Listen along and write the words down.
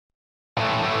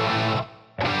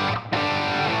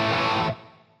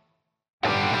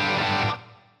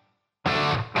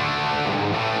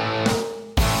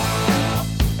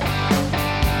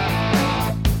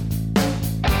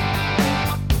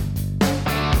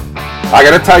I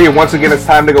got to tell you, once again, it's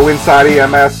time to go inside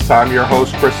EMS. I'm your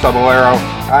host, Chris Saballero.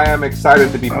 I am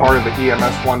excited to be part of the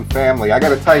EMS1 family. I got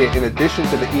to tell you, in addition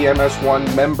to the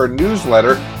EMS1 member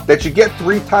newsletter that you get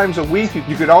 3 times a week,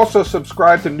 you could also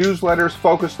subscribe to newsletters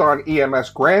focused on EMS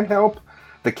grant help,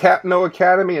 the CAPNO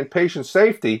Academy, and patient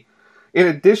safety. In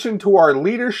addition to our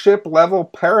leadership level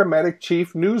Paramedic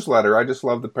Chief newsletter. I just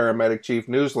love the Paramedic Chief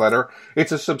newsletter.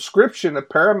 It's a subscription to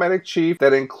Paramedic Chief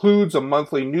that includes a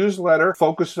monthly newsletter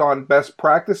focused on best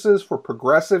practices for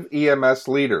progressive EMS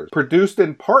leaders. Produced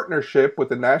in partnership with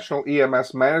the National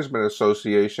EMS Management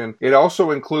Association, it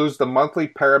also includes the monthly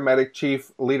Paramedic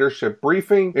Chief leadership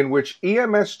briefing, in which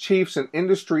EMS chiefs and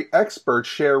industry experts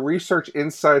share research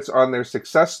insights on their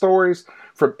success stories,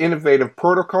 from innovative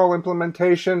protocol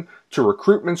implementation to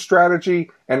recruitment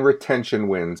strategy and retention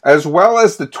wins, as well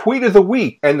as the tweet of the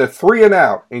week and the 3 and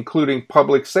out, including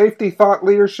public safety thought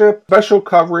leadership, special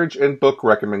coverage, and book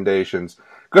recommendations.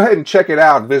 Go ahead and check it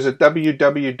out. Visit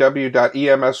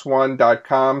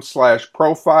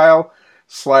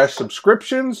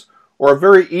www.ems1.com/profile/subscriptions, or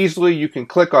very easily you can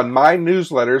click on My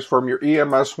Newsletters from your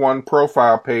EMS1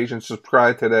 profile page and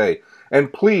subscribe today.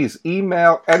 And please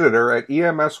email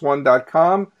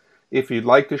editor@ems1.com if you'd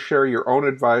like to share your own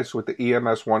advice with the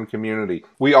EMS1 community.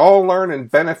 We all learn and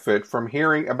benefit from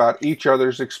hearing about each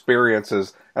other's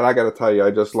experiences. And I got to tell you,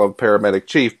 I just love Paramedic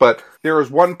Chief. But there is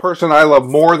one person I love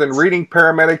more than reading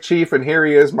Paramedic Chief, and here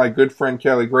he is, my good friend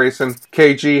Kelly Grayson.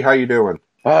 KG, how you doing?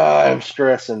 I'm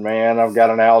stressing, man. I've got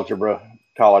an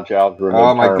college algebra.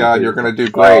 Oh my God, you're going to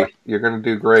do great. You're going to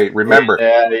do great. Remember,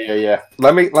 yeah.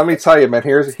 Let me tell you, man.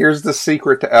 Here's the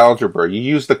secret to algebra. You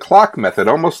use the clock method,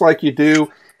 almost like you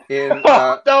do in.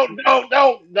 Don't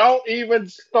even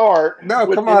start. No,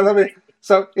 come on.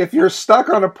 So if you're stuck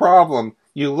on a problem,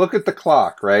 you look at the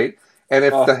clock, right? And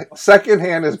if the second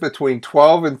hand is between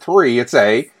 12 and 3, it's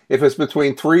A. If it's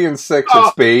between 3 and 6,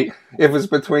 it's B. If it's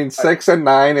between 6 and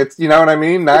 9, it's, you know what I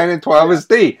mean? 9 and 12 is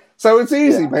D. So it's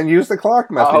easy, man. Use the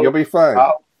clock method. You'll be fine.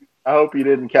 I hope you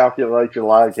didn't calculate your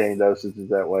lidocaine dosages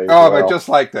that way. But just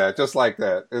like that.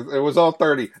 It was all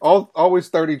 30. Always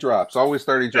 30 drops. Always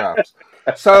 30 drops.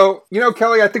 So,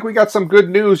 Kelly, I think we got some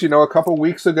good news. A couple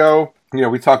weeks ago,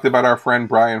 we talked about our friend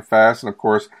Bryan Fass, and of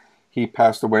course, he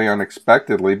passed away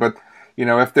unexpectedly. But,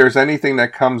 if there's anything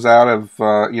that comes out of,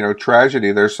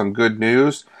 tragedy, there's some good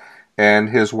news. And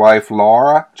his wife,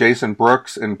 Laura, Jason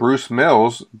Brooks, and Bruce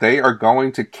Mills, they are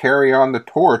going to carry on the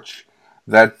torch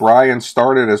that Bryan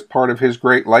started as part of his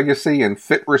great legacy, and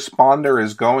Fit Responder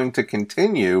is going to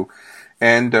continue.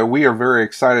 And we are very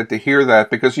excited to hear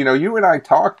that because, you and I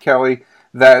talked, Kelly,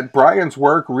 that Bryan's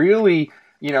work really,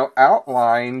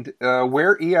 outlined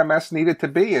where EMS needed to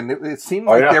be. And it seemed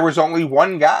like there was only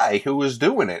one guy who was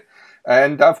doing it.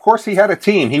 And, of course, he had a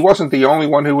team. He wasn't the only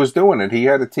one who was doing it. He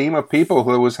had a team of people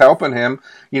who was helping him,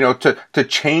 to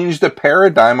change the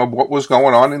paradigm of what was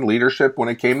going on in leadership when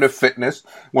it came to fitness,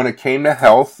 when it came to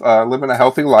health, living a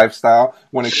healthy lifestyle,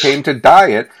 when it came to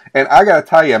diet. And I got to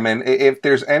tell you, man, if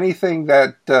there's anything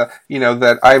that,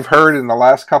 that I've heard in the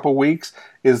last couple weeks,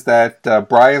 is that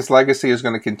Bryan's legacy is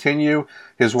going to continue.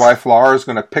 His wife, Laura, is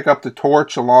going to pick up the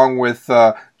torch along with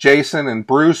Jason and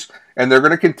Bruce, and they're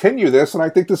going to continue this, and I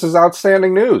think this is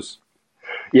outstanding news.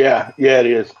 Yeah, it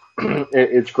is.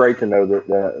 It's great to know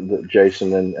that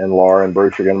Jason and Laura and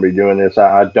Bruce are going to be doing this.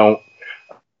 I've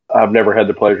never had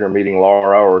the pleasure of meeting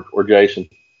Laura or Jason.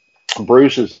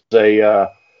 Bruce is a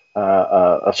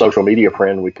social media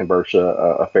friend. We converse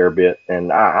a fair bit,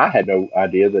 and I had no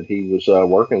idea that he was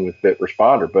working with Fit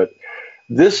Responder. But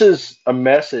this is a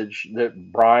message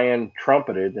that Bryan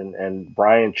trumpeted and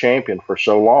Bryan championed for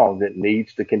so long that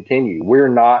needs to continue. We're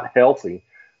not healthy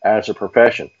as a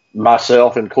profession,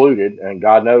 myself included, and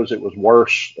God knows it was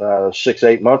worse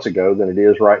 6-8 months ago than it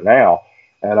is right now,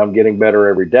 and I'm getting better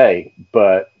every day.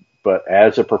 But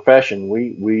as a profession,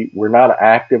 we're not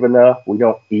active enough. We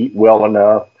don't eat well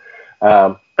enough.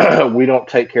 We don't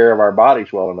take care of our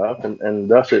bodies well enough, and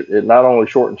thus it not only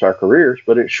shortens our careers,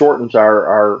 but it shortens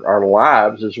our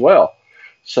lives as well.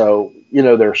 So,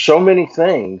 there are so many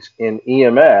things in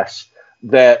EMS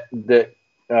that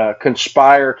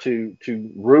conspire to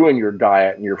ruin your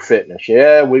diet and your fitness.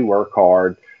 Yeah, we work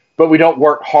hard, but we don't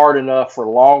work hard enough for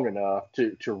long enough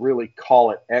to really call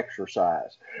it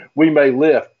exercise. We may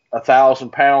lift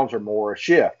 1,000 pounds or more a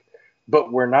shift,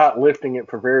 but we're not lifting it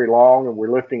for very long, and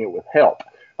we're lifting it with help.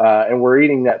 And we're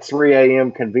eating that 3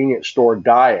 a.m. convenience store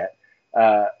diet.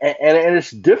 And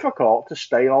it's difficult to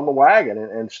stay on the wagon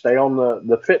and stay on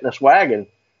the fitness wagon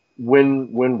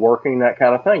when working that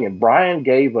kind of thing. And Bryan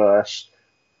gave us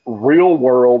real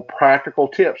world practical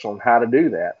tips on how to do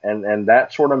that. And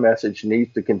that sort of message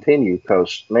needs to continue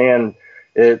because, man,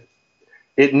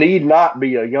 it need not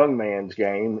be a young man's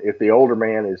game if the older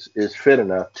man is fit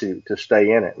enough to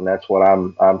stay in it, and that's what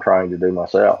I'm trying to do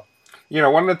myself.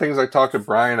 One of the things I talked to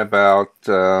Bryan about,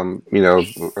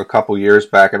 a couple years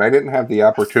back, and I didn't have the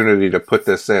opportunity to put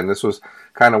this in. This was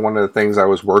kind of one of the things I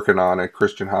was working on at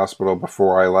Christian Hospital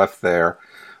before I left there.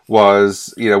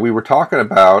 Was, we were talking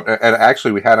about, and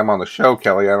actually we had him on the show,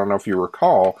 Kelly. I don't know if you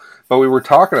recall, but we were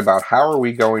talking about how are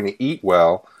we going to eat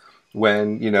well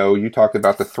when, you talked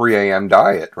about the 3 a.m.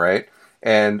 diet, right?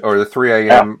 Or the 3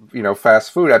 a.m.,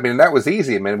 fast food. I mean, that was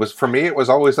easy. I mean, for me, it was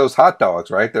always those hot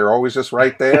dogs, right? They're always just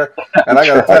right there. And I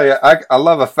got to tell you, I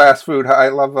love a fast food. I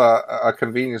love a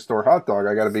convenience store hot dog.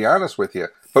 I got to be honest with you.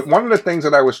 But one of the things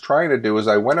that I was trying to do is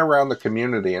I went around the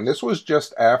community, and this was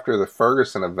just after the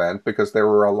Ferguson event, because there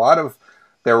were a lot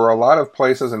of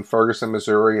places in Ferguson,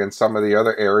 Missouri, and some of the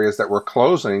other areas that were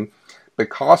closing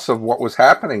because of what was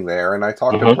happening there. And I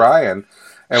talked to Bryan,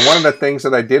 and one of the things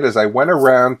that I did is I went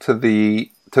around to the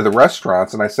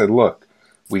restaurants and I said, look,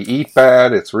 we eat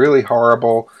bad. It's really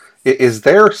horrible. Is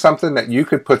there something that you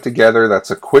could put together that's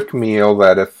a quick meal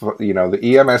that if,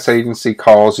 the EMS agency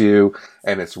calls you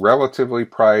and it's relatively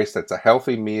priced, it's a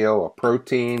healthy meal, a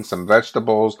protein, some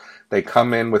vegetables, they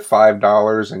come in with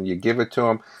 $5 and you give it to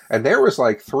them. And there was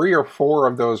like 3 or 4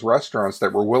 of those restaurants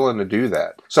that were willing to do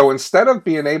that. So instead of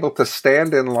being able to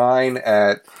stand in line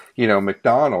at,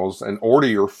 McDonald's and order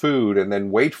your food and then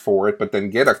wait for it, but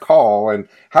then get a call. And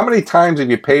how many times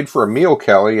have you paid for a meal,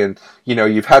 Kelly, and,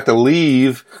 you've had to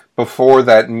leave before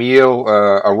that meal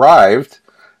arrived?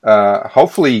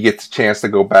 Hopefully you get the chance to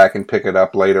go back and pick it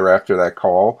up later after that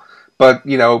call. But,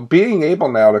 being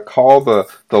able now to call the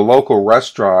local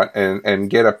restaurant and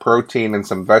get a protein and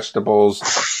some vegetables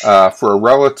for a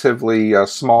relatively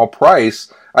small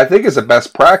price, I think is a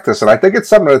best practice. And I think it's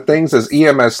some of the things as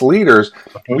EMS leaders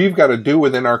we've got to do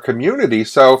within our community.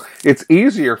 So it's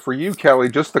easier for you, Kelly,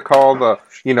 just to call the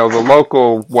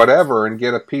local whatever and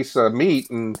get a piece of meat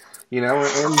and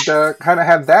kind of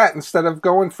have that instead of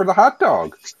going for the hot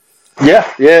dog. Yeah,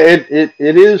 it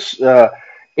is.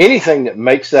 Anything that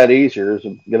makes that easier is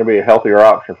going to be a healthier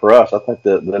option for us. I think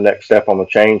the next step on the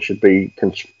chain should be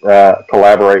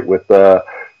collaborate with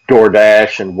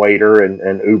DoorDash and Waiter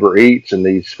and Uber Eats and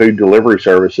these food delivery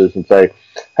services and say,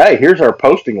 hey, here's our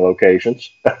posting locations.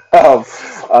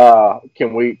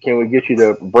 Can we get you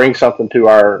to bring something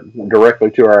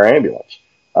directly to our ambulance?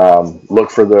 Look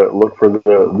for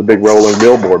the big rolling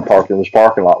billboard parked in this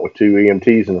parking lot with 2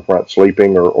 EMTs in the front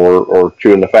sleeping or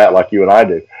chewing the fat like you and I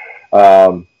do.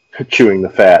 Chewing the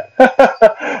fat.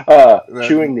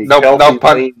 Chewing the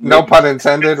no pun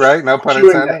intended, right? No pun chewing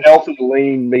intended. The healthy,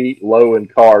 lean meat, low in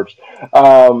carbs.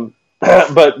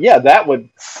 But yeah,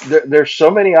 there's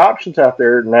so many options out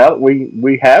there now that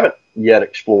we haven't yet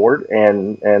explored,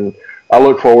 and I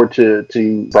look forward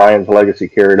to Bryan's legacy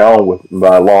carried on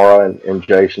by Laura and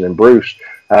Jason and Bruce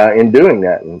in doing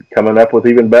that and coming up with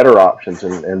even better options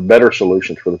and better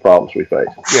solutions for the problems we face.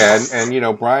 Yeah,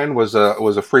 and Bryan was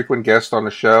a frequent guest on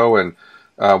the show, and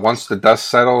once the dust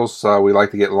settles, we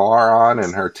like to get Laura on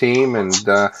and her team, and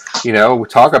we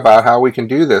talk about how we can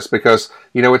do this because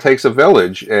it takes a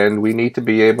village, and we need to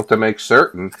be able to make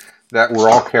certain that we're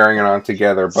all carrying it on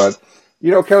together. But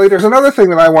Kelly, there's another thing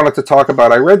that I wanted to talk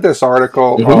about. I read this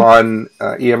article on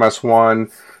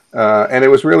EMS1. And it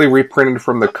was really reprinted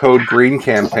from the Code Green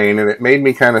campaign, and it made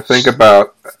me kind of think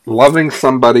about loving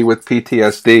somebody with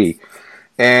PTSD.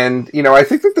 And, I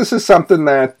think that this is something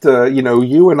that,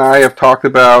 you and I have talked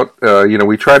about.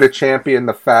 We try to champion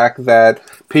the fact that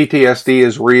PTSD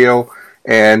is real,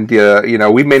 and,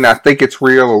 we may not think it's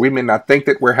real, or we may not think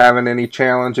that we're having any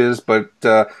challenges, but,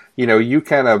 you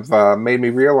kind of made me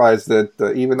realize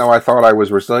that even though I thought I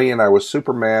was resilient, I was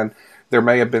Superman, there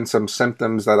may have been some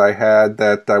symptoms that I had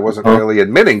that I wasn't really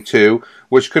admitting to,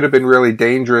 which could have been really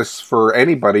dangerous for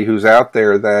anybody who's out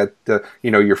there that,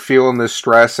 you're feeling this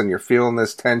stress and you're feeling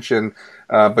this tension,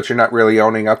 but you're not really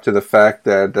owning up to the fact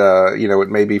that, it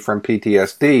may be from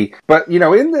PTSD. But,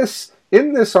 in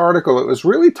this article, it was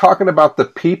really talking about the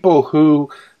people who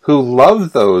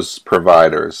love those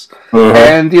providers.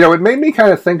 And, it made me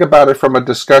kind of think about it from a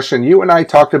discussion. You and I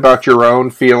talked about your own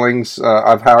feelings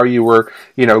of how you were,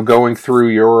 going through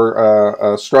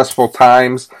your stressful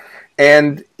times.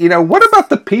 And, what about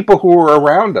the people who are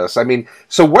around us? I mean,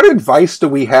 so what advice do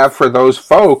we have for those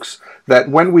folks that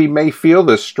when we may feel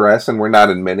this stress and we're not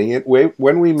admitting it,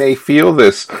 when we may feel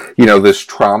this, this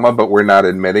trauma, but we're not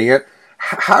admitting it,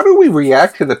 how do we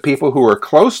react to the people who are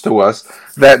close to us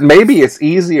that maybe it's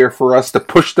easier for us to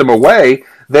push them away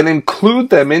than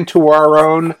include them into our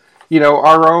own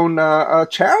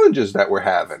challenges that we're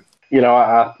having?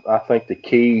 I think the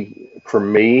key for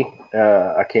me,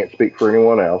 I can't speak for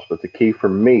anyone else, but the key for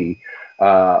me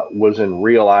was in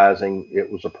realizing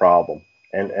it was a problem.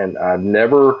 And I've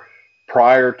never,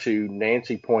 prior to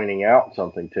Nancy pointing out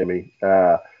something to me,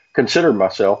 considered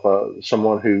myself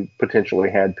someone who potentially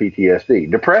had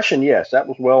PTSD. Depression, yes, that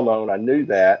was well known. I knew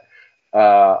that.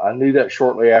 I knew that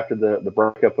shortly after the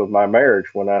breakup of my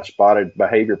marriage, when I spotted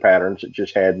behavior patterns that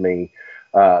just had me,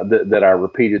 that I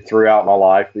repeated throughout my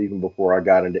life, even before I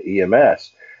got into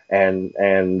EMS.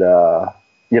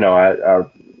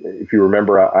 If you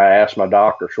remember, I asked my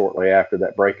doctor shortly after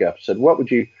that breakup, said, what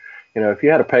would you, if you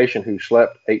had a patient who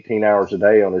slept 18 hours a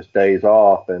day on his days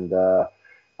off and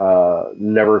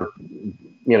never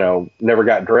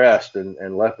got dressed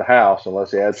and left the house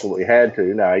unless he absolutely had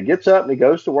to. Now he gets up and he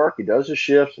goes to work, he does his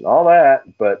shifts and all that,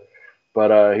 but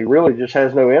he really just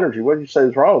has no energy. What did you say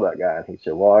is wrong with that guy? And he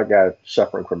said, well, that guy's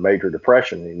suffering from major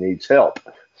depression and he needs help.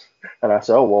 And I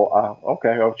said, oh, well, okay,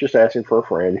 I was just asking for a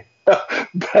friend.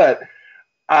 But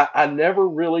I never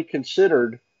really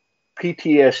considered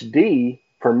PTSD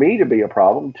for me to be a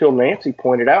problem until Nancy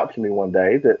pointed out to me one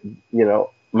day that,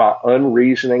 my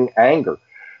unreasoning anger.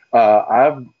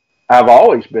 I've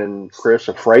always been, Chris,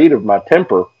 afraid of my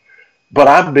temper, but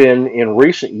I've been in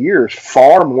recent years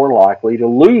far more likely to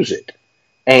lose it.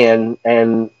 And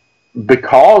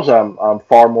because I'm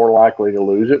far more likely to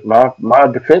lose it, my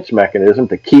defense mechanism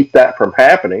to keep that from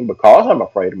happening, because I'm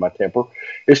afraid of my temper,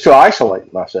 is to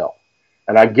isolate myself.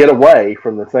 And I get away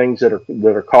from the things that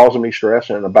are causing me stress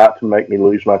and about to make me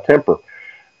lose my temper.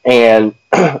 And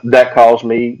that caused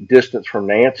me distance from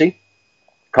Nancy,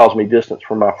 caused me distance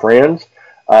from my friends,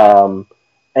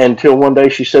 until one day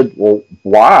she said, well,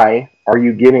 why are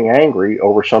you getting angry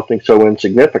over something so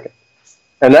insignificant?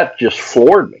 And that just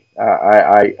floored me.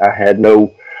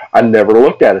 I never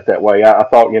looked at it that way. I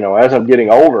thought, as I'm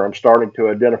getting older, I'm starting to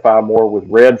identify more with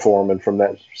Red Foreman from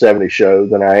that '70s show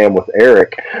than I am with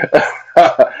Eric.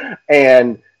 I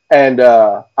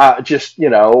just,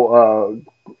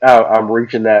 I'm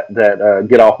reaching that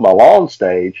get off my lawn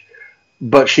stage.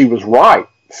 But she was right.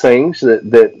 Things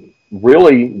that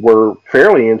really were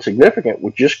fairly insignificant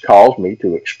would just cause me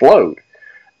to explode.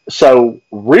 So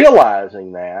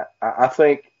realizing that, I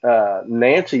think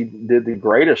Nancy did the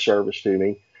greatest service to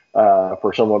me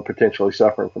for someone potentially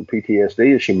suffering from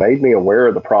PTSD, is she made me aware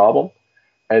of the problem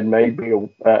and made me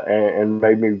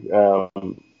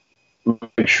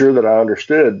make sure that I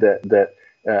understood that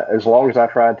as long as I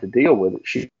tried to deal with it,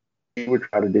 she would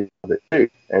try to deal with it too,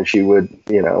 and she would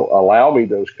allow me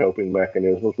those coping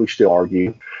mechanisms. We still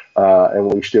argue,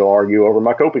 and we still argue over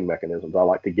my coping mechanisms. I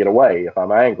like to get away if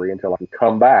I'm angry until I can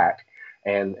come back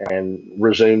and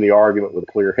resume the argument with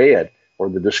a clear head, or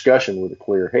the discussion with a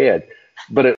clear head.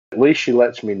 But at least she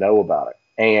lets me know about it,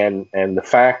 and the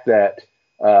fact that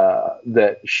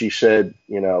she said,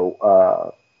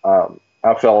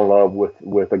 I fell in love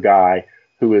with a guy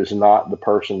who is not the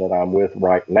person that I'm with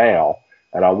right now,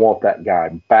 and I want that guy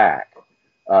back.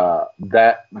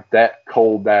 That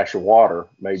cold dash of water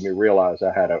made me realize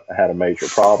I had a major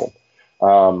problem.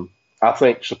 I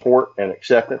think support and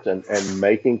acceptance and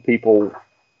making people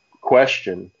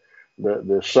question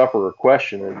the sufferer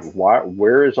question is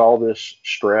where is all this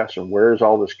stress and where is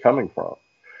all this coming from?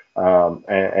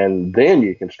 And then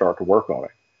you can start to work on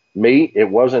it. Me, it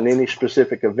wasn't any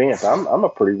specific event. I'm a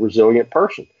pretty resilient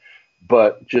person,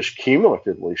 but just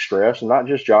cumulatively stress, and not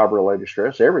just job related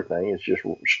stress, everything is just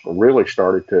really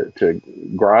started to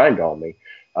grind on me.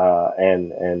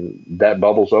 And that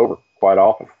bubbles over quite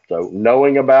often. So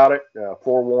knowing about it,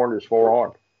 forewarned is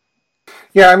forearmed.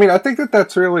 Yeah, I mean, I think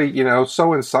that's really,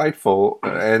 so insightful,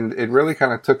 and it really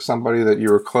kind of took somebody that you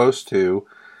were close to,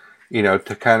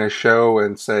 to kind of show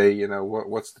and say,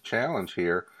 what's the challenge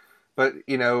here? But,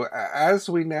 as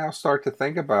we now start to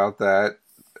think about that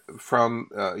from,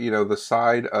 the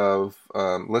side of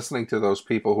listening to those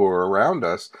people who are around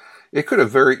us, it could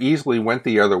have very easily went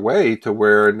the other way to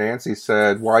where Nancy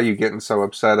said, why are you getting so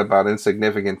upset about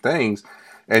insignificant things?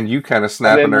 And you kind of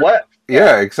snapping her.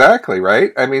 Yeah, exactly.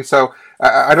 Right. I mean, so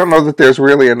I don't know that there's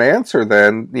really an answer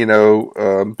then,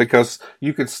 because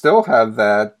you could still have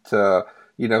that,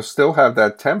 still have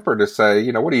that temper to say,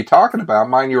 what are you talking about?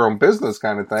 Mind your own business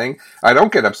kind of thing. I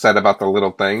don't get upset about the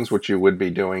little things, which you would be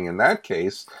doing in that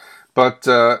case. But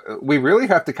we really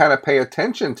have to kind of pay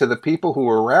attention to the people who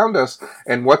are around us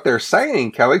and what they're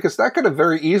saying, Kelly, because that could have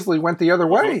very easily went the other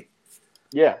way.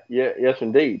 Yeah, yes,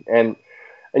 indeed. And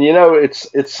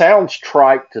it sounds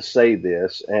trite to say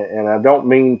this, and I don't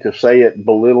mean to say it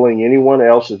belittling anyone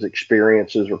else's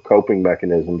experiences or coping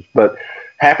mechanisms, but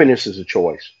happiness is a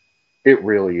choice. It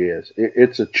really is.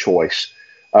 It's a choice.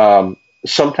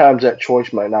 sometimes that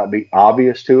choice might not be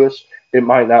obvious to us. It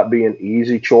might not be an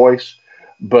easy choice,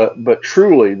 but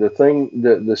truly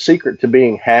the secret to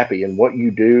being happy in what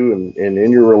you do and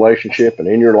in your relationship and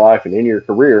in your life and in your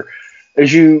career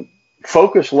is you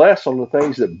focus less on the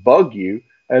things that bug you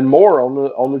and more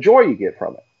on the joy you get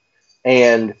from it.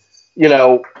 And,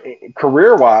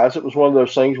 career wise, it was one of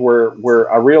those things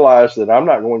where I realized that I'm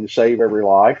not going to save every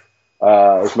life.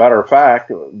 As a matter of fact,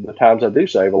 the times I do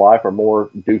save a life are more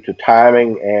due to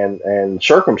timing and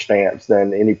circumstance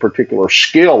than any particular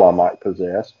skill I might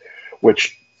possess,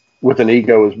 which with an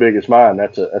ego as big as mine,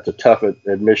 that's a tough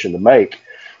admission to make.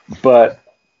 But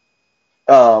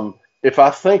if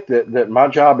I think that my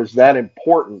job is that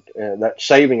important, that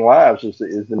saving lives is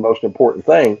the most important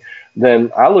thing,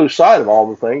 then I lose sight of all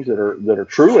the things that are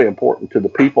truly important to the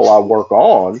people I work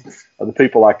on, or the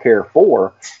people I care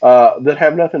for, that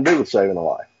have nothing to do with saving a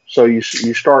life. So you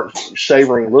start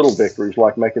savoring little victories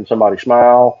like making somebody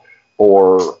smile,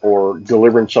 or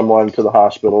delivering someone to the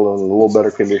hospital in a little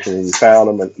better condition than you found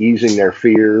them, and easing their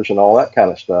fears and all that kind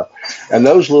of stuff. And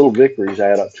those little victories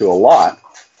add up to a lot.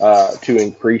 To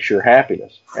increase your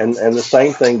happiness. And the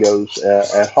same thing goes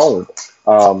at home.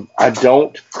 I've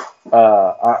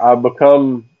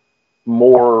become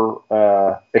more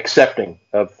accepting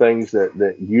of things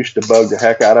that used to bug the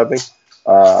heck out of me.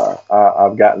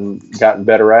 I've gotten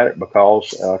better at it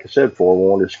because, like I said,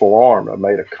 forewarned is forearmed. I've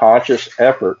made a conscious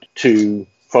effort to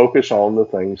focus on the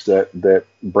things that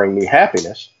bring me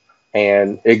happiness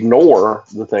and ignore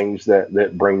the things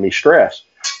that bring me stress.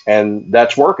 And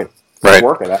that's working. Right. It's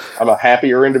working. I'm a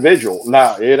happier individual.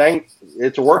 Now,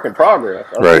 it's a work in progress.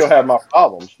 I still have my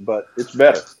problems, but it's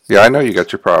better. Yeah, I know you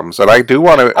got your problems, and I do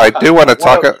want to talk. I do want to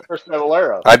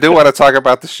talk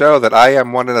about the show. That I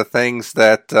am one of the things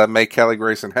that make Kelly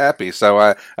Grayson happy.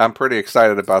 So I'm pretty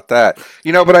excited about that.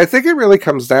 But I think it really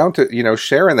comes down to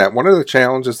sharing that. One of the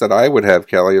challenges that I would have,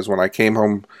 Kelly, is when I came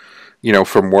home,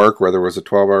 from work, whether it was a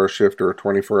 12-hour shift or a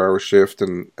 24-hour shift,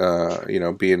 and,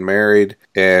 being married.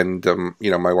 And,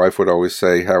 my wife would always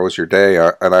say, "How was your day?"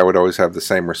 And I would always have the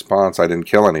same response: "I didn't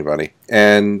kill anybody."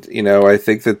 And, I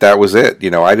think that was it.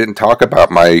 I didn't talk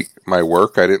about my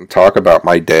work. I didn't talk about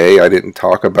my day. I didn't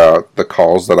talk about the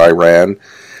calls that I ran.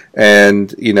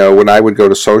 And, when I would go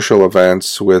to social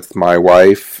events with my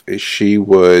wife, she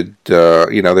would,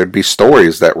 there'd be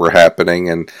stories that were happening,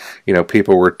 and,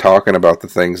 people were talking about the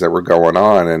things that were going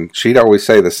on. And she'd always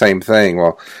say the same thing.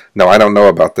 "Well, no, I don't know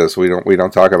about this. We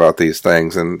don't talk about these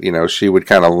things." And, she would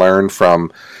kind of learn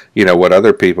from, what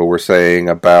other people were saying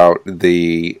about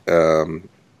the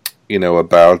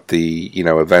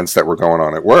events that were going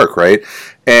on at work, right?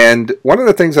 And one of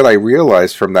the things that I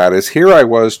realized from that is here I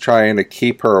was trying to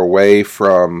keep her away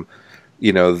from,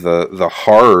 the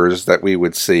horrors that we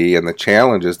would see and the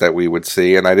challenges that we would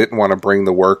see, and I didn't want to bring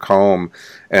the work home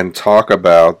and talk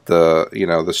about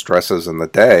the stresses in the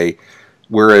day.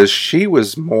 Whereas she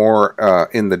was more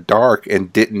in the dark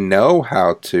and didn't know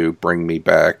how to bring me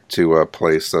back to a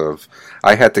place of,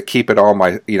 I had to keep it all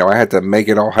I had to make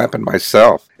it all happen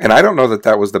myself. And I don't know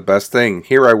that was the best thing.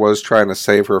 Here I was trying to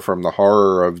save her from the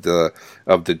horror of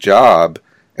the job.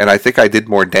 And I think I did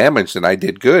more damage than I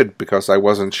did good because I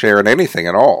wasn't sharing anything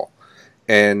at all.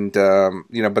 And,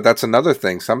 but that's another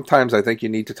thing. Sometimes I think you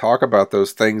need to talk about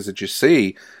those things that you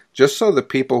see, just so the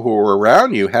people who are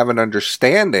around you have an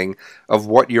understanding of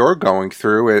what you're going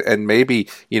through, and maybe,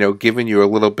 giving you a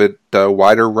little bit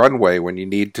wider runway when you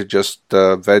need to just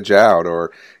veg out,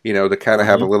 or, to kind of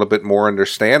have a little bit more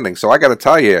understanding. So I got to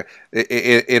tell you,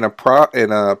 in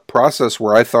a process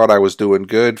where I thought I was doing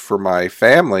good for my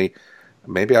family,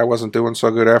 maybe I wasn't doing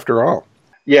so good after all.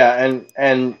 Yeah,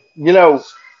 and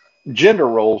gender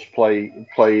roles play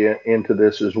into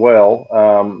this as well.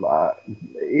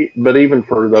 But even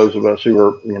for those of us who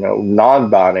are,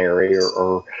 non-binary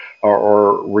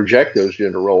or reject those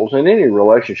gender roles in any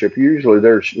relationship, usually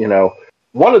there's,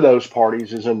 one of those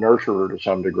parties is a nurturer to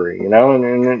some degree, and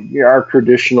our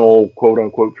traditional, quote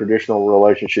unquote, traditional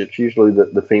relationships, usually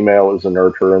the female is the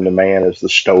nurturer and the man is the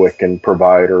stoic and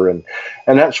provider and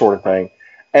that sort of thing.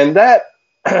 And that,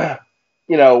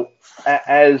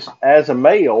 as a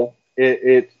male,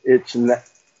 it's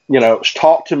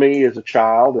taught to me as a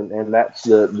child, and that's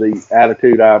the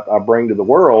attitude I bring to the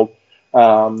world,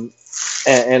 and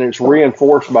it's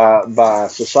reinforced by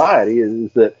society,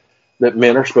 is that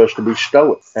men are supposed to be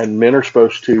stoic, and men are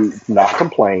supposed to not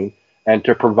complain and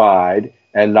to provide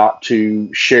and not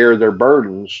to share their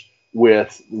burdens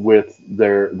with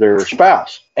their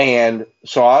spouse. And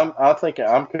so I think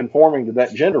I'm conforming to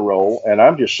that gender role, and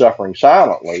I'm just suffering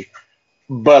silently.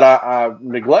 But I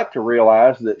neglect to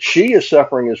realize that she is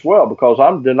suffering as well because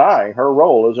I'm denying her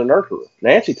role as a nurturer.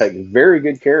 Nancy takes very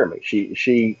good care of me.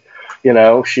 She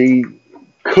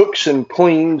cooks and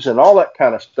cleans and all that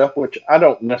kind of stuff, which I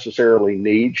don't necessarily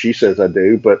need. She says I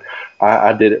do, but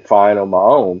I did it fine on my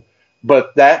own.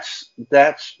 But that's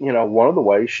one of the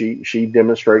ways she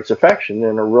demonstrates affection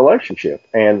in a relationship,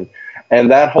 and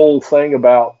that whole thing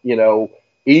about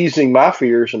easing my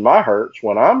fears and my hurts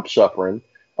when I'm suffering,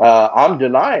 I'm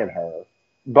denying her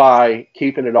by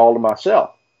keeping it all to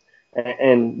myself.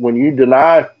 And when you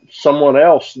deny someone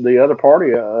else, the other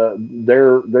party,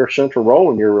 their central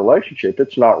role in your relationship,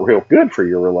 it's not real good for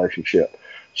your relationship.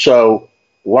 So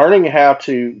learning how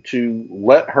to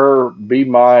let her be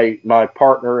my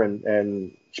partner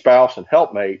and spouse and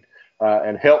helpmate,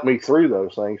 and help me through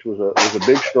those things was a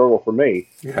big struggle for me.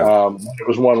 Yeah. It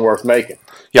was one worth making.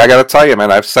 Yeah, I got to tell you,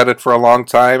 man, I've said it for a long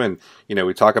time, and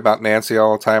we talk about Nancy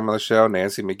all the time on the show.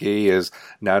 Nancy McGee is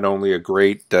not only a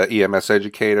great EMS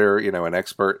educator, an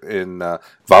expert in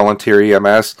volunteer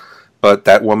EMS, but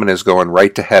that woman is going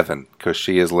right to heaven because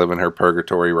she is living her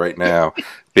purgatory right now,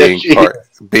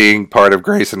 being part of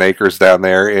Grayson Acres down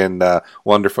there in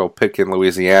wonderful Pitkin,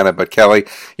 Louisiana. But Kelly,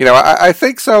 I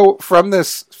think so from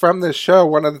this show.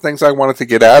 One of the things I wanted to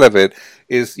get out of it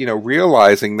is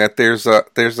realizing that there's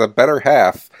a better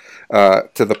half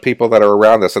to the people that are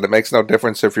around us, and it makes no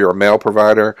difference if you're a male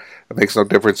provider. It makes no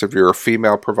difference if you're a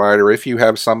female provider. If you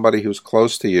have somebody who's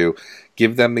close to you,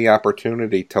 give them the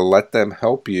opportunity to let them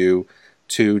help you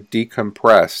to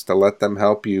decompress, to let them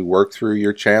help you work through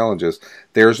your challenges.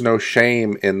 There's no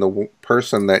shame in the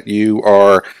person that you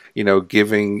are,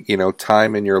 giving,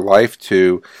 time in your life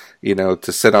to,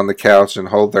 to sit on the couch and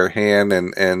hold their hand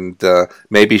and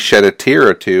maybe shed a tear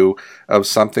or two of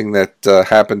something that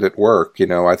happened at work.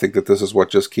 I think that this is what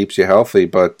just keeps you healthy.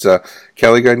 But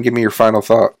Kelly, go ahead and give me your final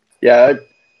thought. Yeah,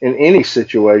 in any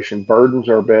situation, burdens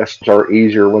are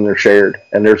easier when they're shared.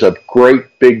 And there's a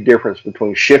great big difference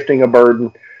between shifting a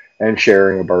burden and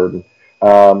sharing a burden.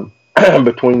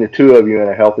 Between the two of you in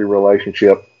a healthy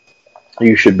relationship,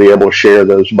 you should be able to share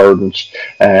those burdens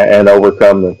and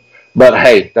overcome them. But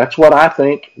hey, that's what I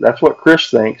think. That's what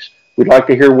Chris thinks. We'd like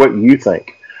to hear what you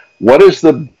think. What is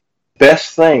the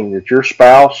best thing that your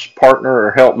spouse, partner,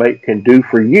 or helpmate can do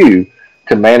for you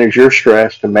to manage your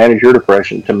stress, to manage your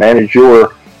depression, to manage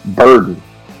your burden?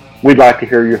 We'd like to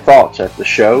hear your thoughts at the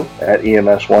show at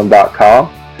EMS1.com.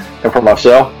 And for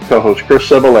myself, co-host Chris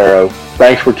Cebollero,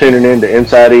 thanks for tuning in to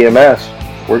Inside EMS.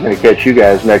 We're going to catch you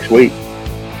guys next week.